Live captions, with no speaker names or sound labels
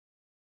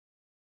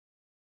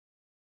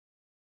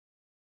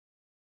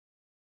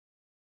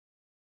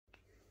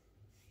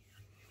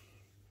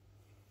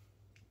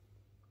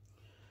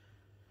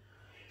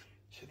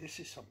So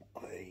this is some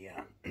of a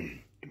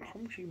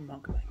impromptu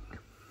mukbang.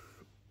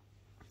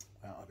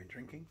 Well, I've been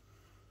drinking,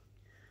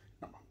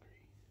 not hungry,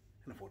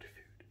 and I've ordered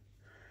food.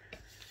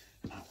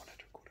 And I wanted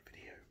to record a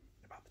video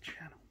about the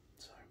channel,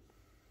 so,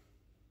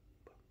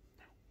 well,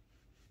 now.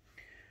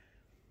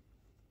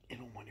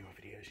 In all my newer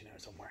videos, you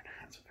notice I'm wearing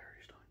hats at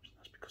various times.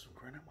 That's because I'm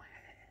growing out my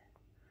hair.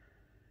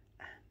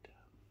 And,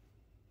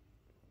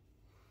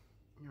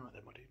 you're right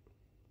there, my dude.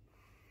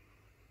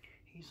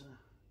 He's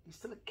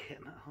still a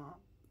kitten at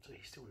heart, so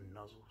he still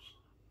nuzzles.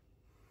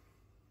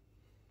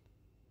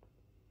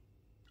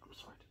 I'm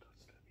sorry to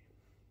disturb you.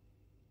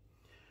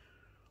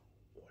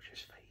 Watch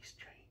his face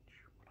change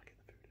when I get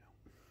the food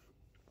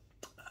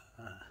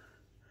out.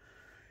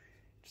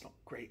 It's not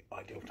a great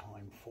ideal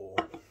time for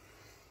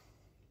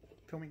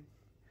filming.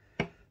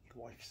 The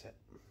wife set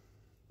the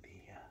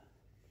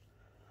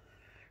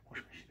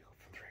washing machine up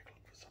from 3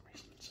 o'clock for some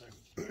reason, so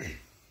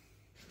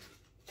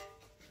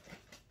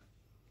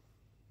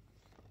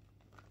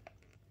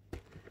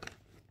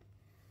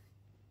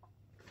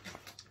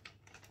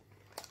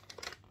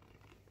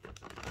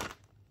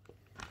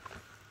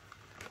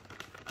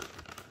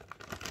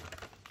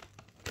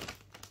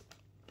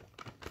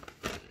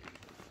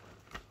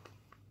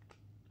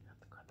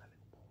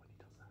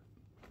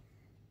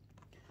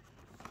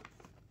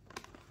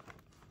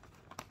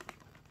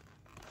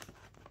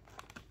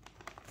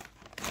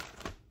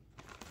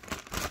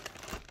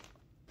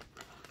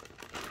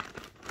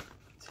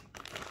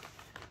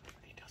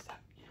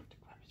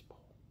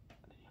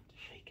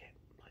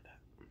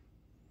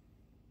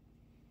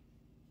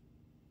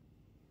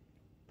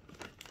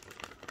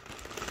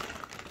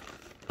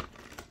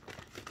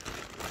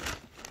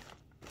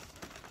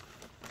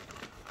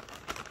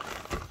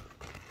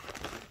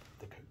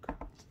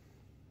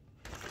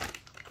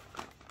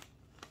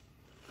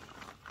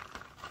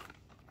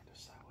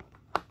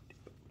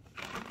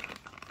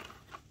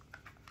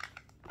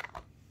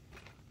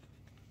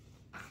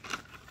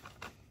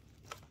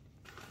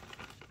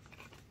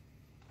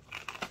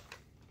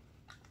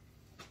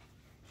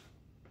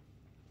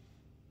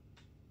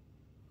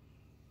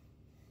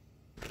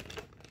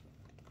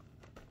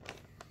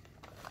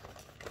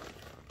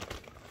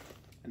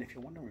and if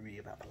you're wondering me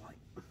about the light,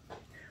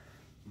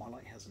 my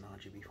light has an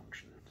RGB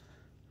function,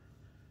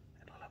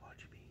 and I love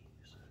RGB,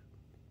 so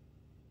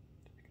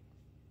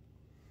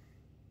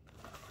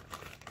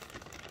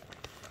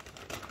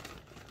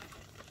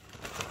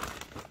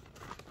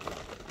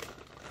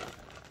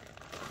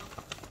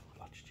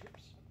lunch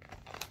chips,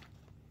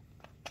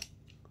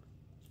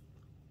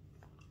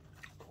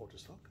 quarter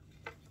stock.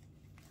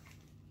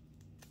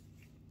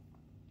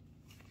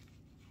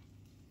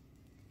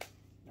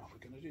 Now if we're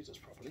going to do this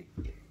properly,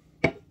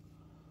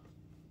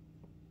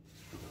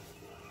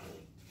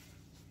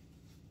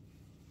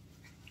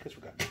 because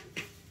we're going to.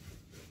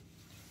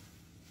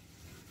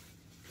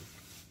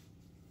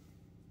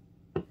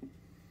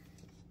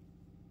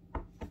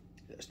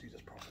 Let's do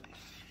this properly.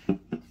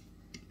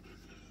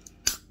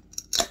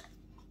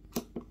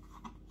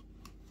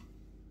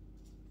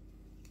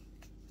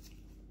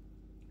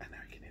 And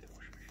now you can hear the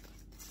washing machine.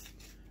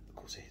 Of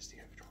course, here's the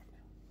overdrive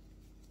now.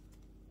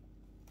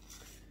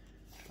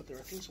 But there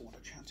are things I want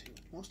to chat to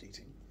whilst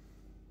eating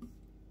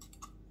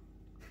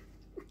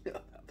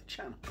about the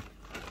channel.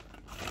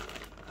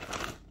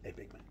 A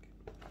Big Mac,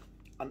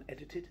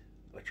 unedited,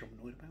 which I'm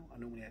annoyed about. I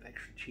normally add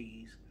extra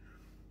cheese,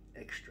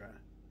 extra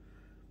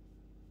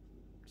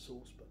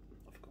sauce, but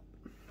I forgot.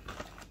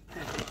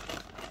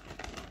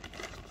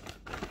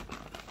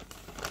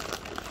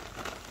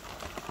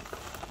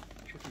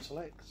 Chicken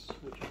selects,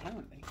 which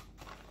apparently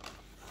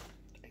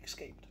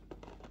escaped.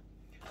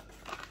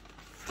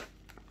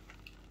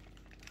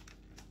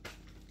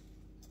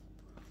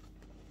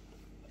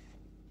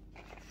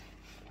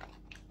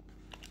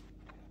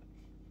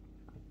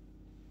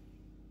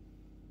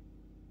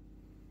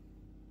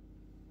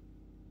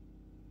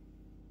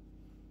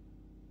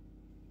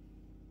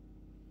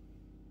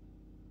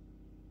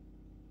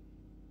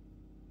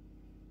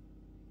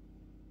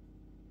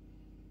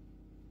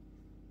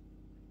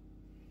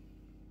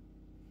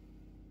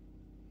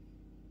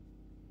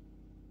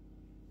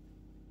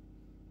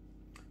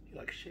 You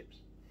like chips?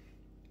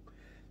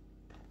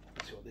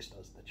 Let's see what this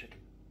does, the chicken.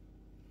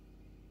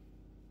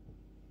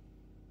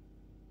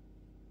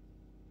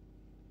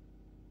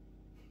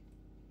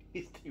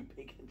 He's too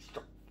big and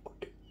strong for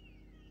it.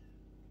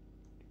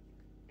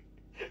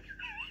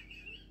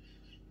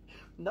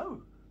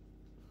 No.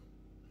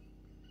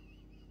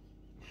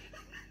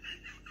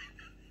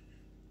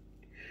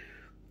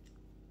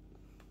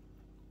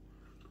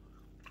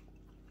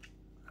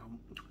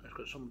 Let's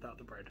get some without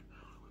the bread.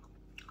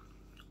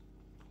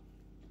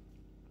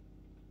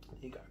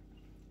 There you go.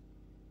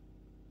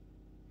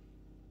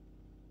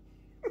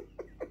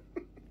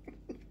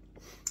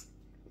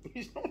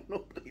 He's not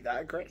normally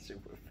that aggressive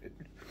with food.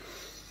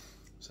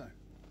 So.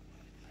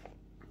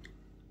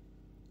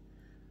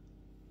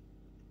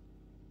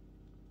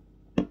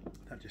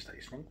 That just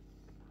tastes wrong.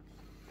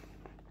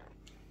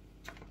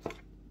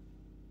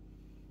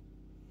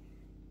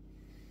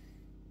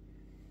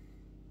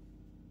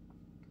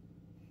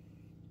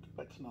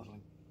 But get to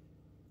nuzzling.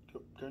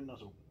 Go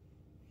nuzzle.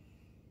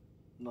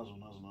 Nuzzle,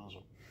 nuzzle,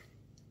 nuzzle.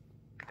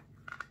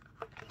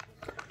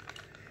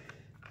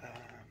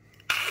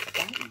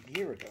 About a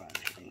year ago,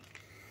 actually.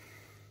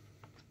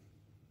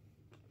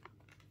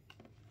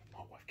 My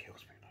wife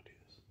kills me when I do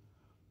this.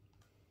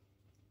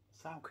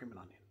 Sour cream and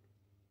onion.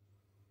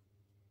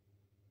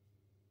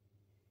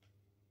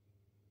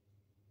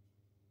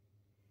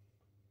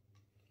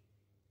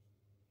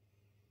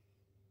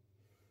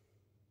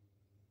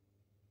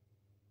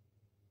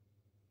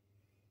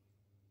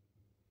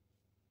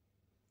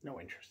 No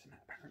interest in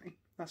that, apparently.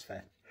 That's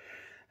fair.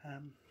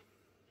 I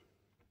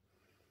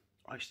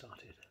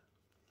started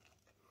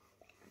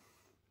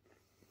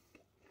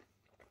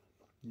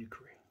new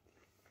career.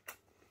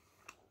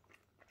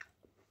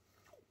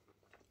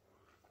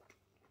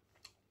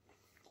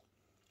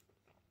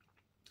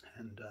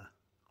 And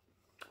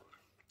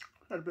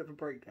had a bit of a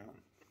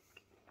breakdown,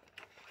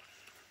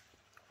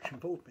 which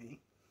involved me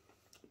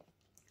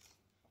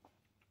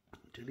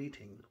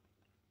deleting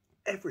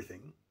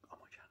everything on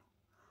my channel.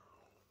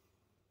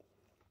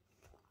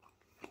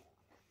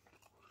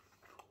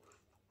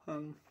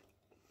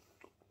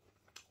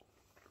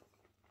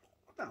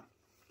 Now,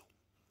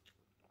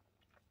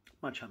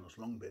 my channel's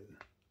long been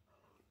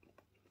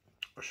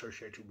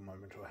associated with my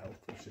mental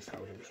health. That's just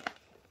how it is,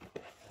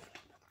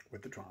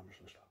 with the dramas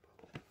and stuff.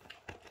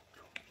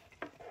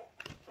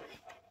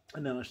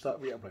 And then I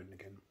started re-uploading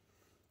again,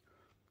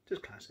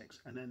 just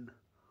classics. And then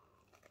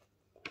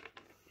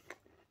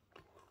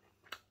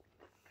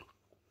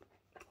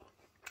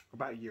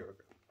about a year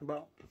ago,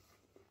 about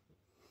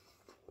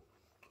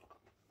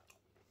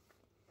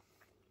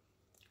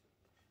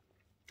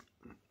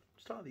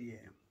start of the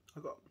year, I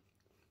got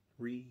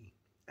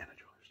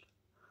re-energized.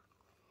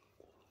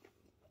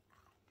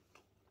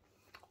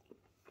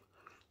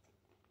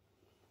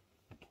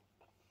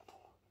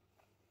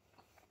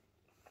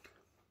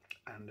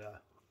 And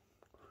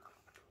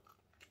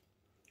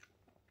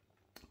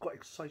got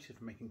excited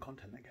for making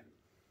content again.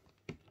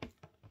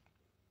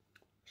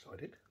 So I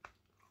did.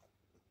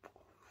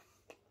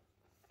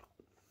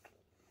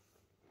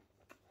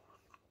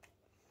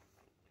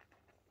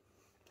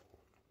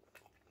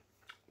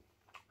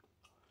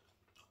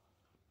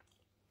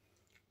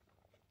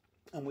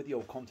 And with the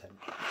old content,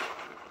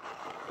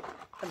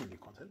 and the new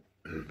content,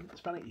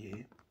 it's been a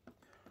year,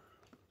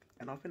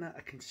 and I've been at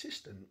a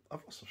consistent,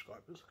 I've lost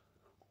subscribers.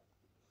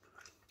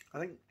 I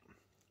think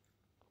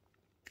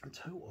in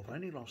total I've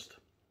only lost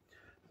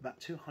about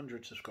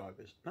 200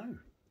 subscribers. No,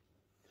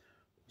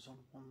 it was on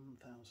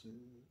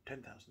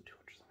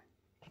 10,200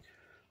 something.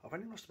 I've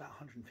only lost about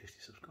 150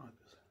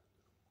 subscribers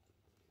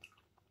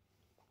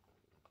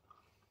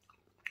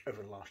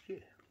over the last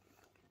year,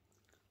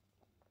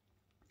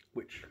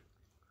 which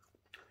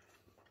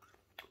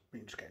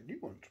means getting new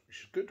ones,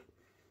 which is good.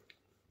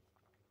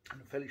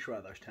 And I'm fairly sure out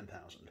of those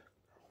 10,000,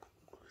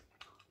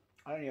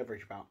 I only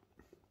average about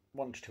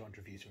 100 to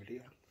 200 views a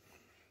video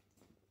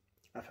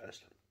at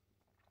first.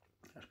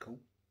 That's cool.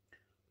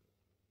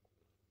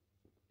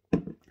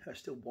 There's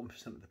still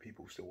 1% of the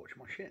people still watching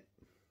my shit.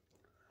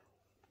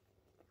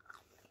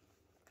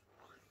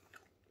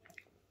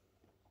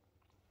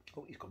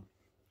 Oh, he's gone.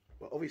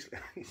 Well, obviously,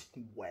 he's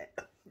wet.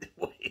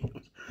 But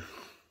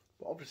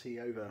obviously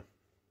over...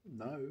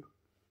 No,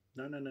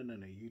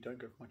 you don't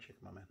go for my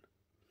chicken, my man.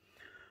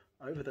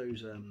 Over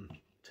those 10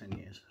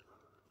 years,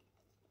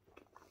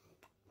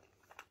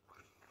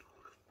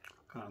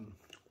 I've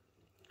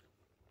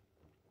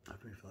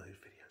been for those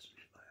videos and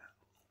shit like that.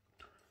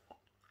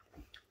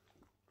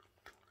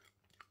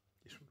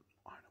 This one,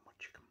 iron on my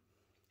chicken,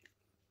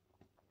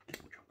 which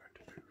I'm going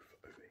to do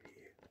over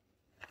here.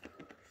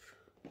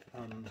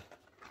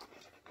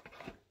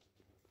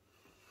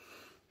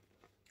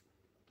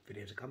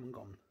 Videos are come and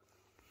gone.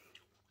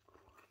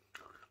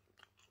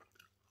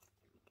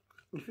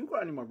 If you've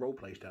got any of my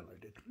roleplays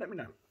downloaded, let me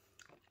know,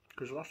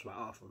 because I lost about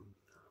half of them.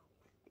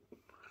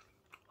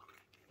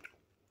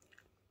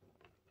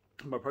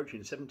 I'm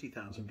approaching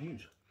 70,000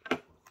 views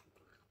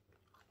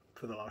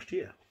for the last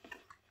year,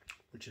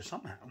 which is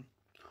somehow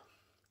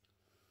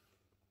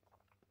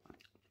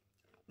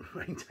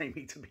maintained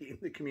me to be in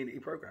the community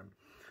program,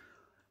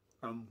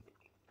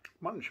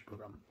 manager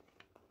program,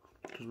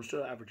 because we're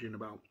still averaging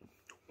about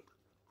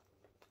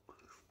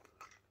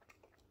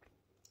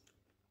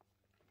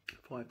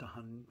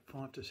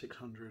 500 to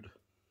 600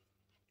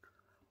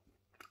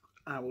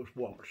 hours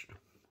watched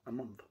a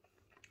month,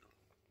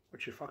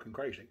 which is fucking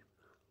crazy.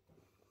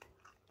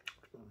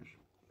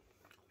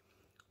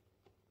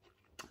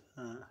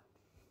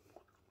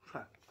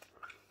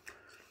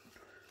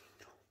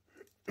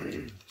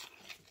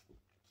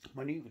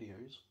 My new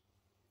videos.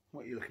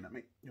 What are you looking at,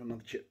 mate? You're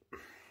another chip.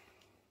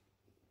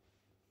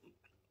 You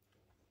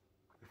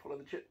follow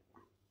the chip.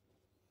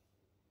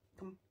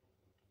 Come on.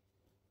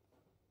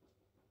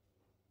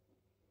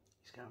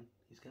 He's going.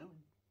 He's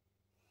going.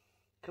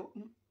 Come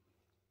on.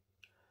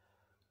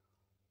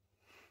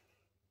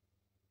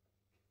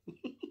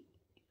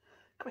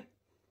 Come here.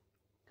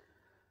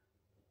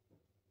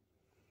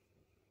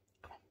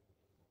 Come on.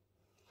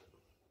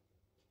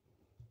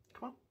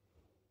 Come on.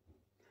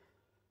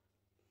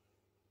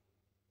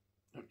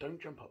 don't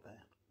jump up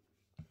there.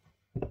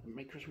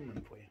 Make Chris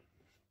room for you.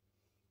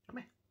 Come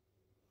here.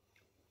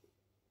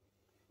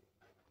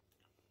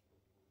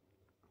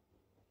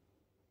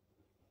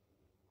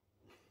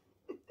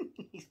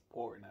 He's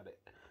pouring at it.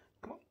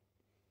 Come on.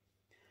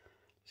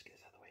 Let's get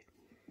this out of the way.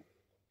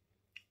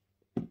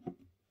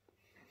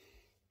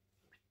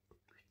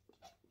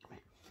 Come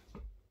here.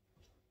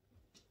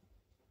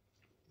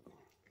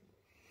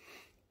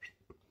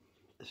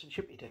 This is a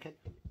chippy, dickhead.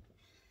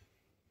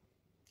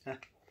 Yeah.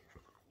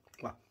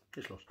 Well,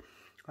 it's lost.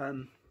 My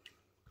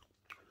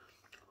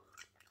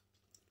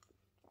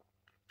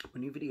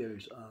new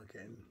videos are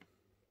getting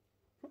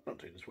not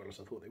doing as well as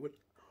I thought they would.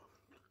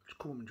 It's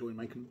cool, I'm enjoying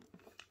making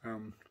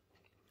them.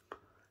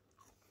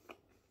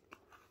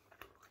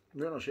 I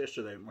realised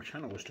yesterday my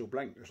channel was still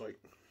blank. It's like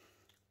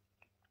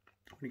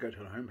when you go to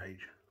the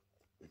homepage,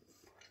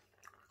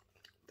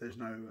 there's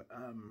no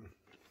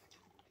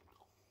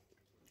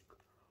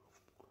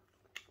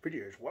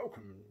videos,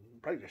 welcome,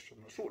 playlist,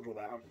 and I sorted all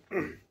that out.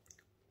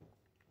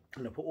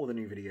 And I put all the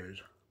new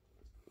videos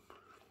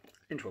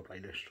into a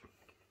playlist.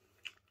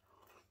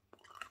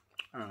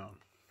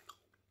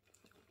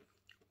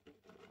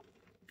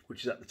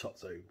 Which is at the top,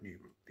 so new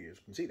viewers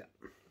can see that.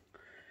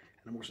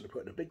 And I'm also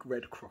putting a big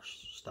red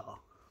cross star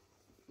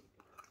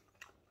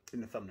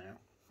in the thumbnail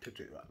to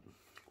do that.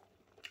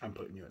 I'm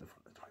putting you in the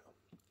front of the title.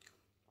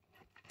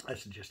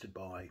 As suggested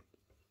by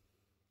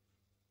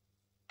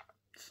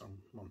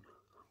someone.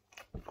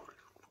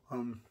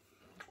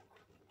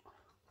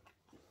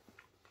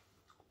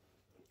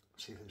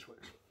 See if this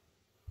works.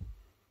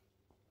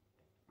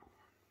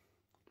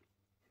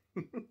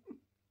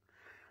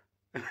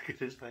 Look at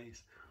his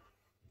face.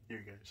 Here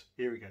he goes.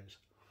 Here he goes.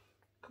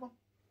 Come on.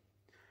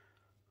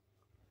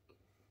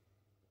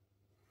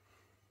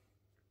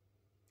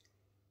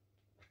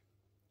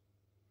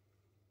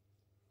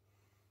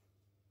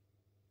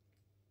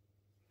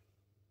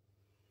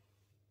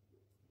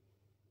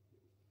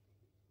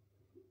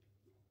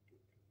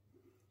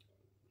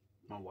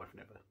 My wife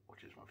never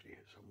watches my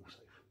videos, so I'm all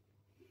safe.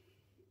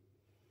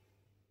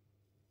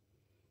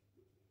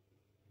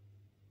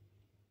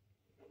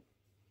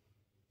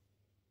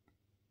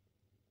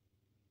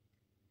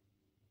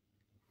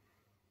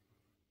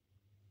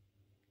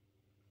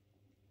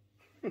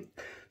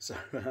 So,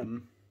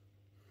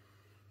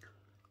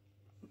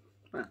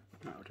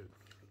 that'll do.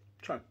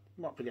 So,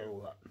 might forget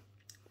all that.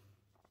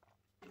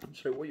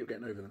 So, what you're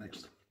getting over the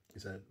next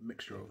is a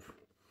mixture of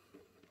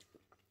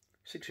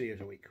 6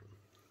 videos a week.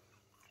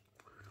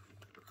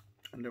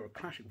 And there are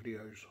classic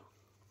videos.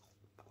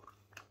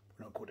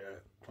 We're not called it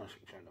a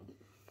classic channel.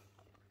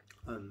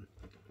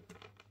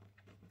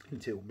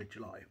 Until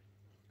mid-July.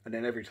 And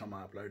then every time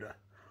I upload a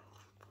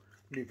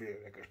new video,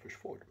 that gets pushed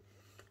forward.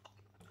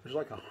 There's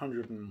like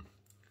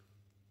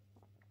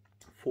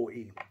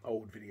 140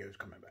 old videos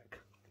coming back.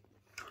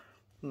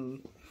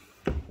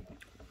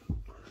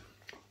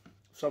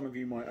 Some of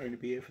you might only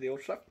be here for the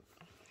old stuff.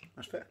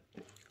 That's fair.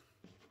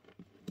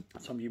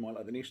 Some of you might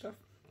like the new stuff.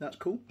 That's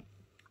cool.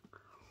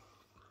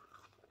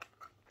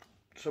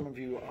 Some of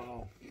you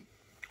are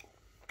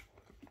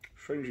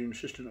strangely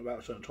insistent about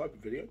a certain type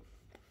of video,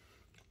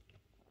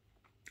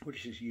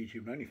 which is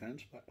YouTube and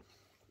OnlyFans, but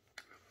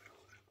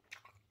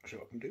I'll see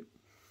what I can do.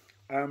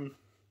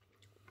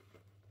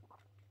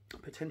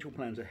 Potential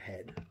plans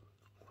ahead.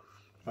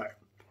 Right.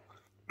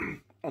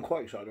 I'm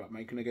quite excited about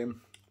making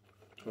again.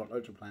 I've got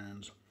loads of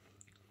plans.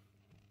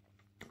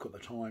 I've got the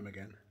time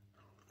again.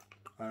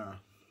 I'm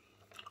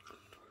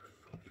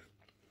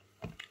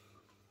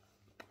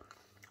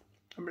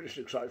just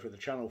excited for the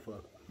channel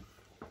for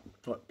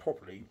like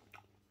properly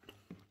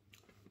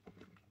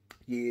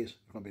years,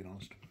 if I'm being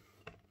honest.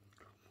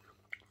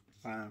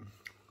 I'm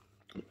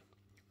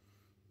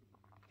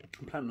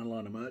planning a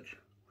line of merch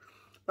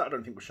that I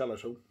don't think will sell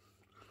at all,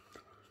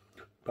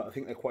 but I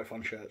think they're quite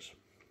fun shirts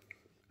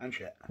and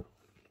shit,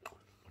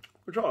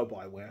 which I'll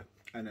buy, wear,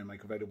 and then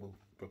make available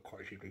for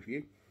quite cheaply for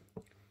you.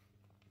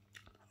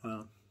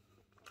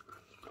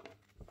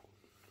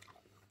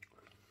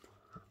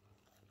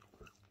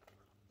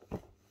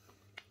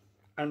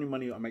 Only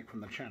money I make from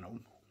the channel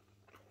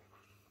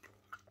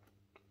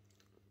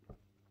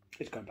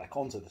is going back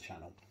onto the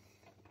channel,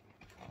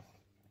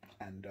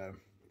 and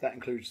that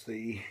includes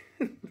the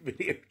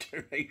video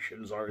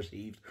donations I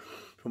received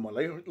from my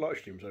live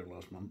streams over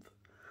last month.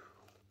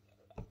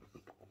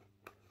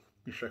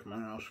 You check my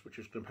house, which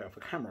is going to pay off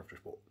a camera I've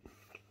just bought.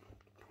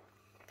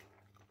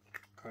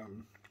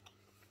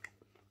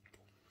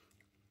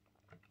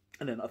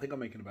 And then I think I'm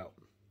making about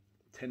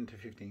 £10 to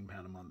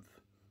 £15 a month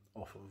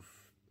off of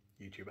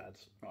YouTube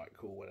ads. Right,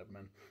 cool, whatever,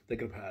 man. They're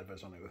going to put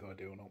adverts on it whether I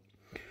do or not,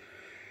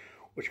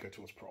 which go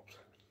towards props.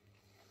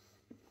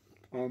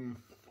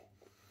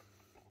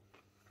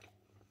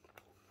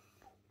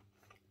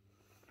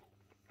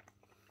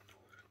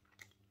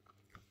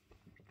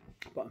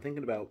 But I'm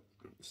thinking about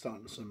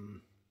starting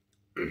some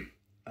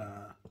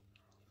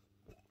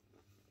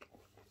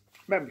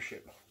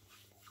membership,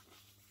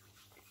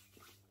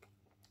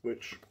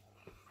 which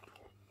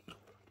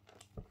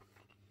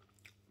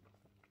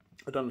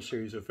I've done a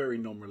series of very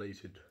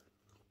non-related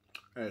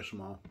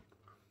ASMR,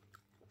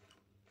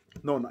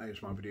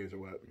 non-ASMR videos at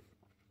work,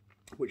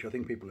 which I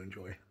think people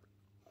enjoy.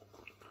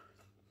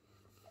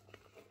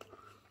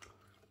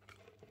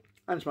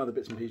 And some other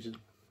bits and pieces.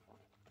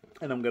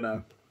 And I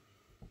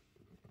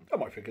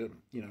might figure,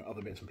 you know,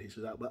 other bits and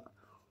pieces out, but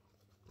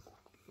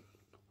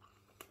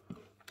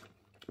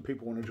if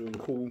people want to join,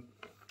 cool.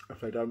 If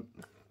they don't,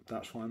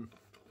 that's fine.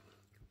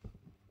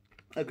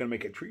 I'm going to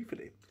make a treat for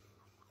it.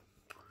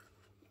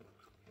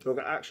 So I've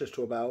got access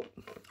to about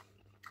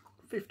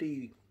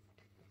 50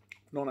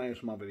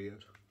 non-ASMR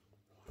videos.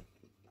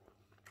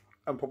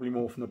 And probably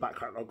more from the back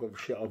catalogue of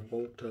shit I've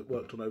worked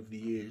on over the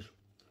years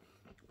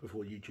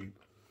before YouTube.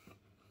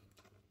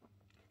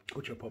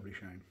 Which I'll probably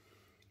show.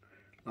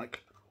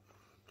 Like,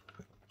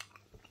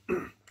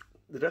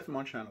 the death of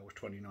my channel was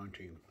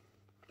 2019.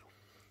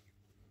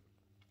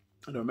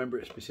 And I remember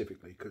it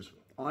specifically because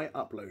I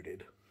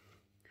uploaded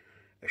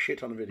a shit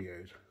ton of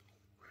videos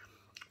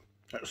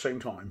at the same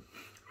time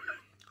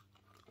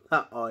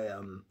that I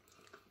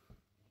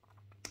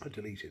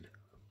deleted.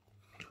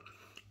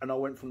 And I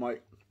went from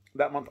like,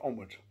 that month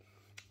onwards,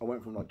 I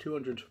went from like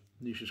 200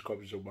 new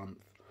subscribers a month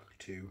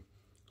to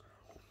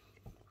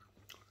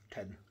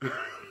 10.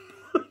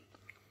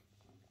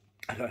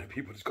 I don't know,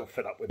 people just got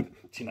fed up with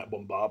seeing that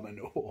bombardment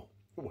or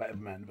whatever,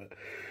 man, but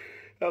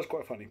that was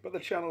quite funny. But the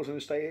channel's in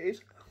the state it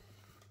is.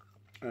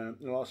 In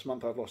the last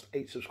month I've lost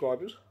 8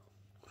 subscribers,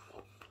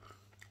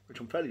 which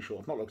I'm fairly sure,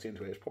 I've not looked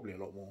into it, it's probably a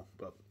lot more,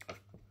 but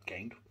I've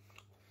gained.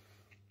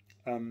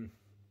 Which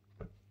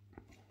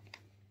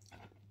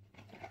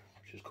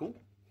is cool.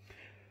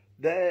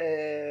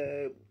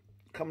 There,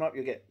 coming up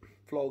you'll get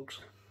vlogs.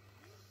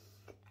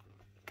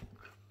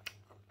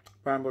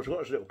 Rambles, I've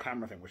got this little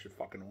camera thing which is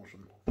fucking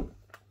awesome.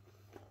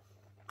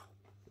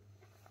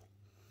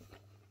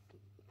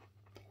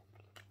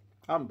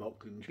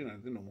 Unboxings, you know,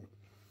 the normal.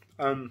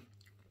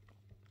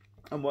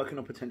 I'm working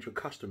on potential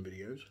custom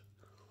videos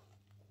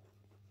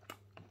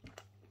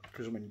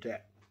because I'm in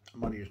debt.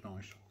 Money is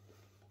nice.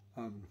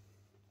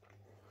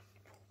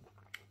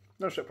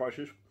 No set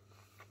prices,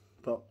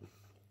 but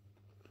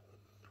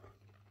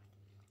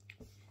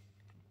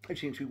I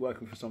seem to be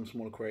working for some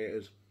smaller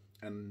creators,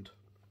 and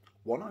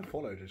one I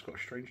followed has got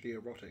strangely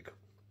erotic,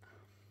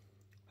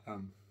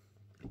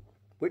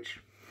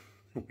 which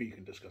we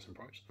can discuss in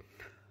price.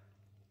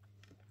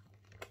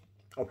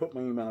 I'll put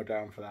my email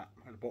down for that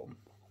at the bottom.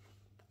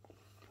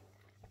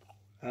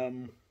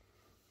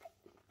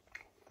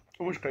 In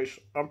which case,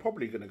 I'm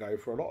probably going to go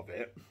for a lot of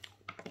it.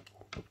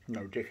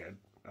 No dickhead,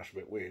 that's a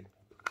bit weird.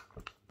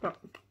 But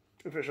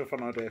if it's a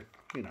fun idea,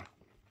 you know.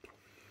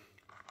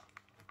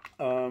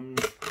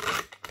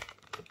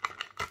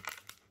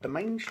 The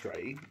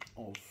mainstay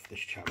of this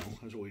channel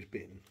has always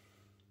been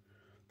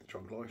the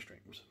drunk live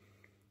streams.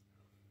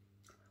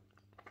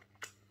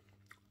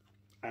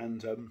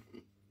 And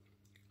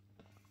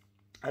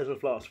as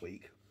of last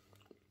week,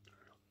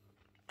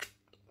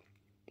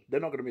 they're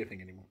not going to be a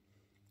thing anymore.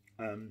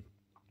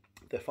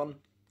 They're fun.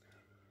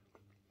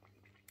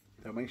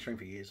 They were mainstream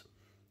for years.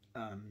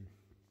 I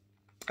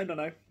don't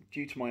know,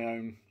 due to my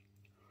own,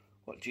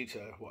 due to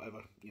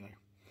whatever, you know,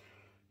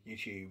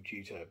 YouTube,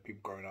 due to people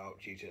growing up,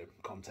 due to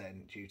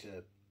content, due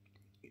to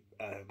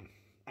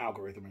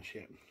algorithm and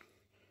shit,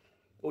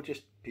 or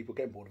just people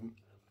getting bored of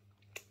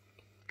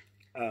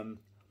them.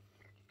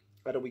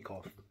 I had a week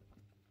off,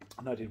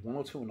 and I did 1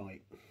 or 2 a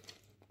night.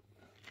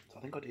 So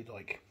I think I did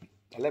like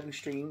 11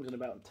 streams in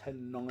about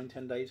 10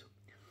 days,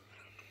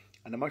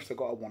 and the most I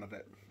got out of one of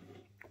it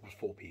was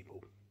 4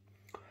 people.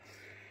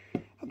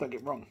 And don't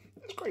get me wrong,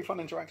 it's great fun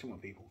interacting with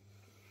people,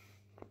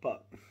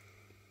 but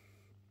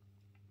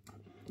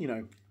you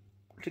know,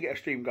 to get a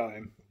stream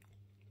going,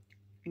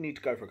 you need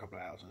to go for a couple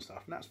of hours and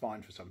stuff, and that's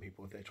fine for some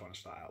people if they're trying to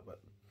start out. But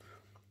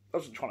I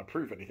wasn't trying to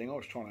prove anything. I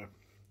was trying to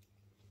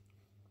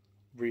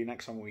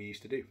reenact something we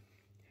used to do,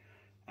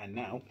 and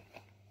now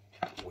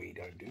we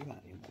don't do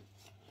that anymore.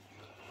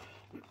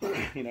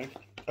 You know,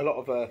 a lot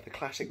of the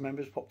classic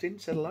members popped in,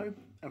 said hello,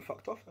 and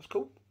fucked off. That's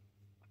cool.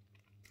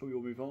 We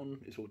all move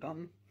on. It's all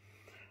done.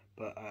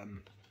 But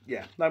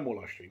yeah, no more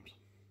live streams,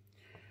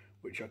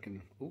 which I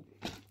can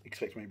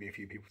expect maybe a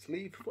few people to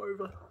leave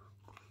over.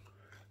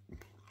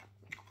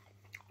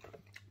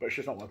 But it's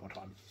just not worth my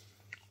time.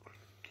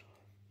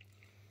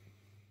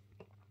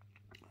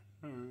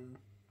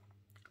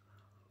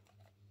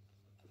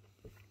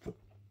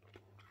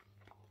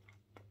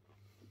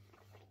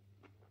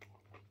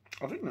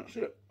 I think that's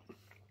it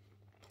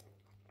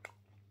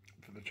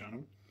for the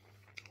channel.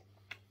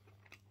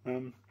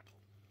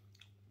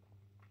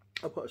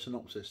 I'll put a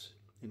synopsis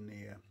in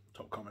the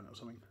top comment or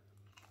something.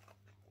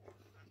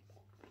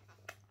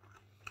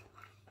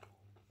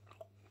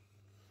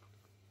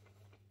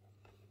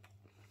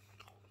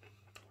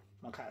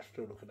 My cat's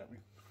still looking at me.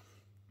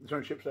 There's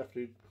no chips left,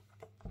 dude.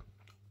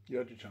 You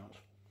had your chance.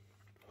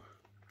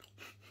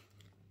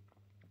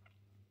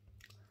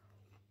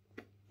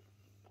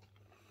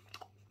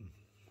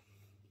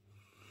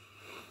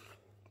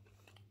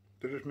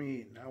 This is me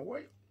eating now.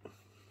 Wait.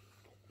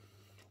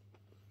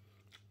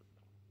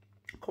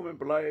 Comment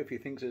below if you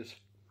think there's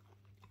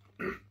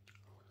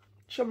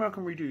something I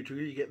can redo to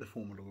really get the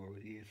form of the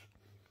glory years.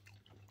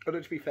 Although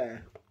to be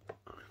fair,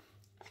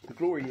 the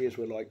glory years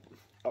were like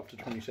up to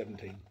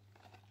 2017,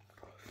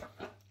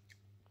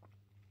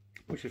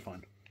 which is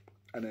fine.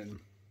 And then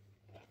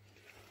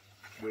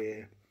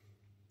we're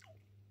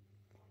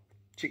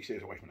 6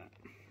 years away from that.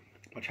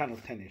 My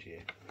channel's 10 this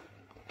year,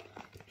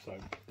 so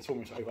it's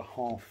almost over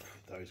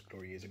half those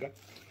glory years ago.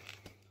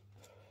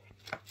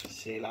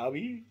 C'est la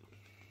vie.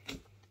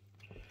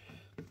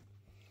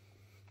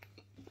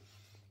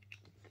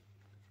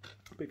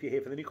 But if you're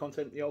here for the new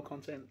content, the old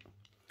content,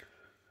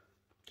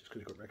 just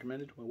because it got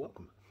recommended, well,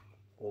 welcome.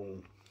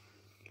 Oh.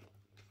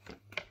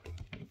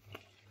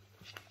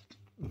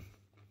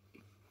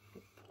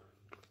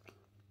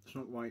 It's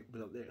not right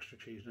without the extra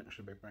cheese and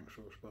extra Big Mac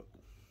sauce, but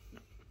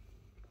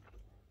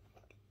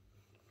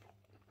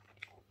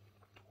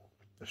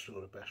they're still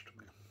the best to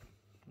me.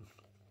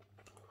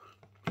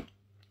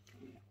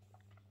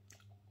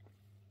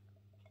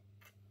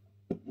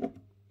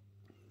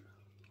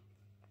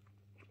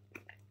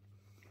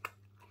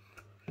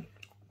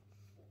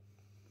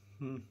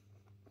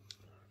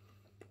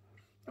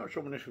 Not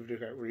sure when this video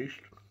get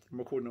released. I'm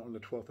recording it on the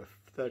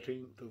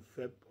 13th of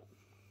Feb.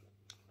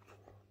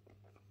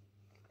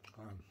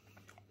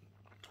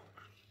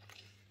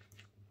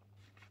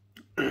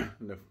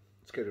 And the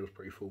schedule's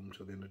pretty full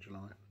until the end of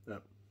July.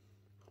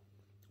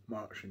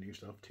 March and new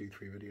stuff, 2-3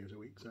 videos a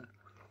week, so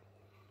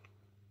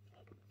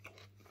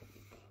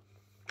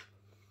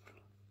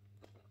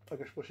I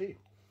guess we'll see.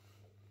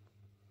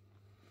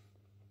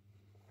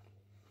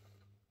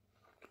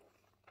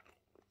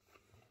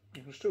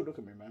 You can still look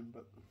at me, man,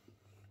 but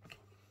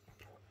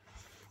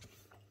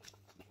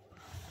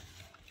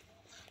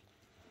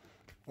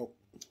oh,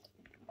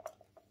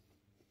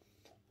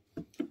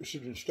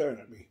 she's been staring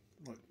at me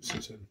like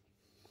since then.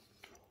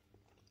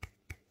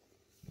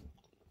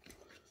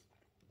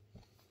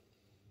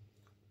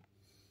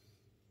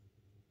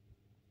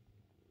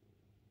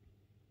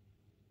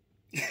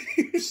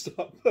 You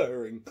start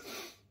purring.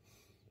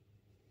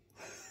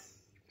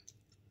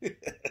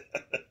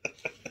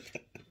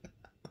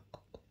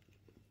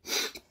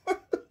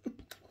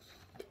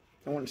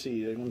 I want to see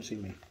you, they want to see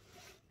me.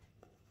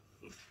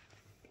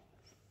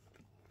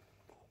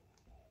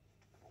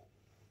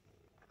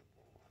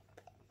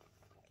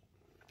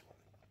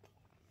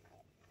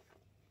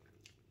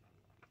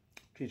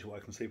 Due to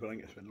work and sleep, I don't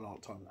get to spend a lot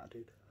of time with that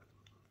dude.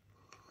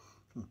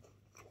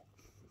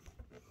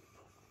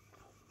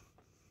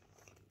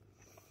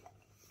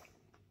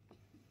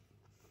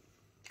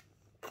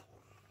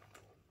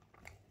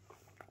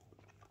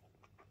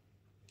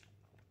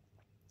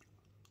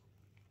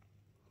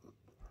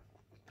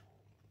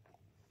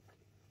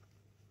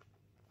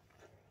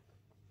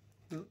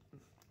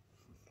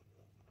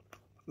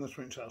 Let's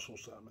rinse our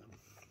sauce out, man.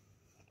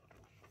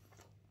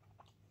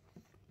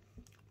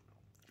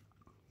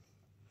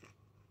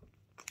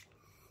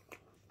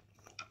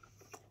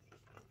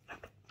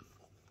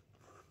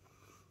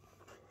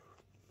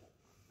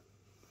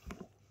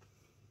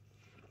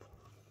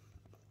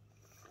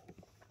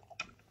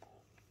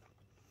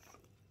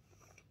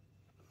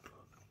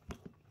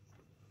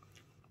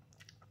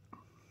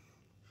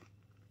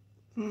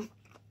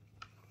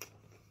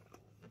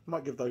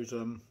 Might give those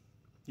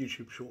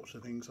YouTube shorts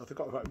and things. I think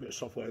I've got a bit of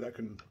software that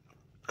can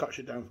cut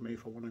shit down for me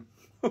if I want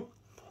to.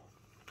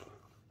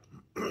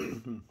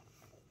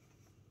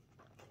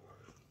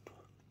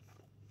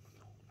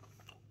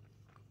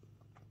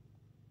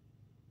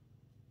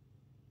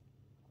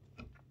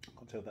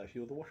 Can't tell that's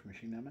you or the washing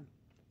machine now, man.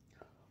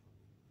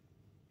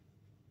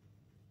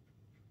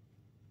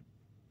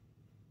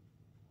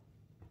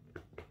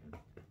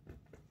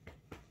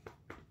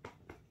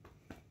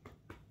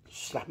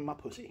 Slapping my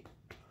pussy.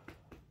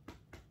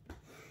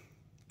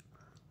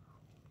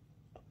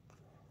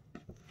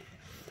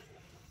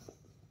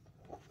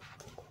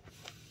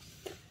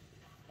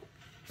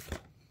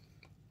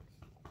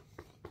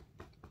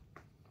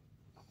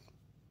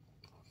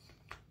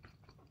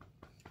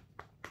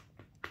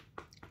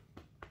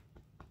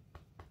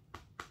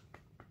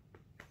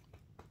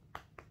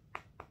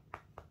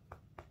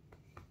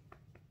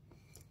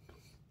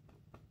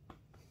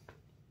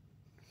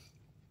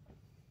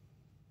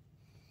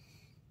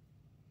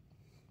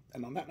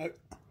 And on that note,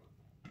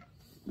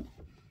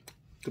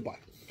 goodbye.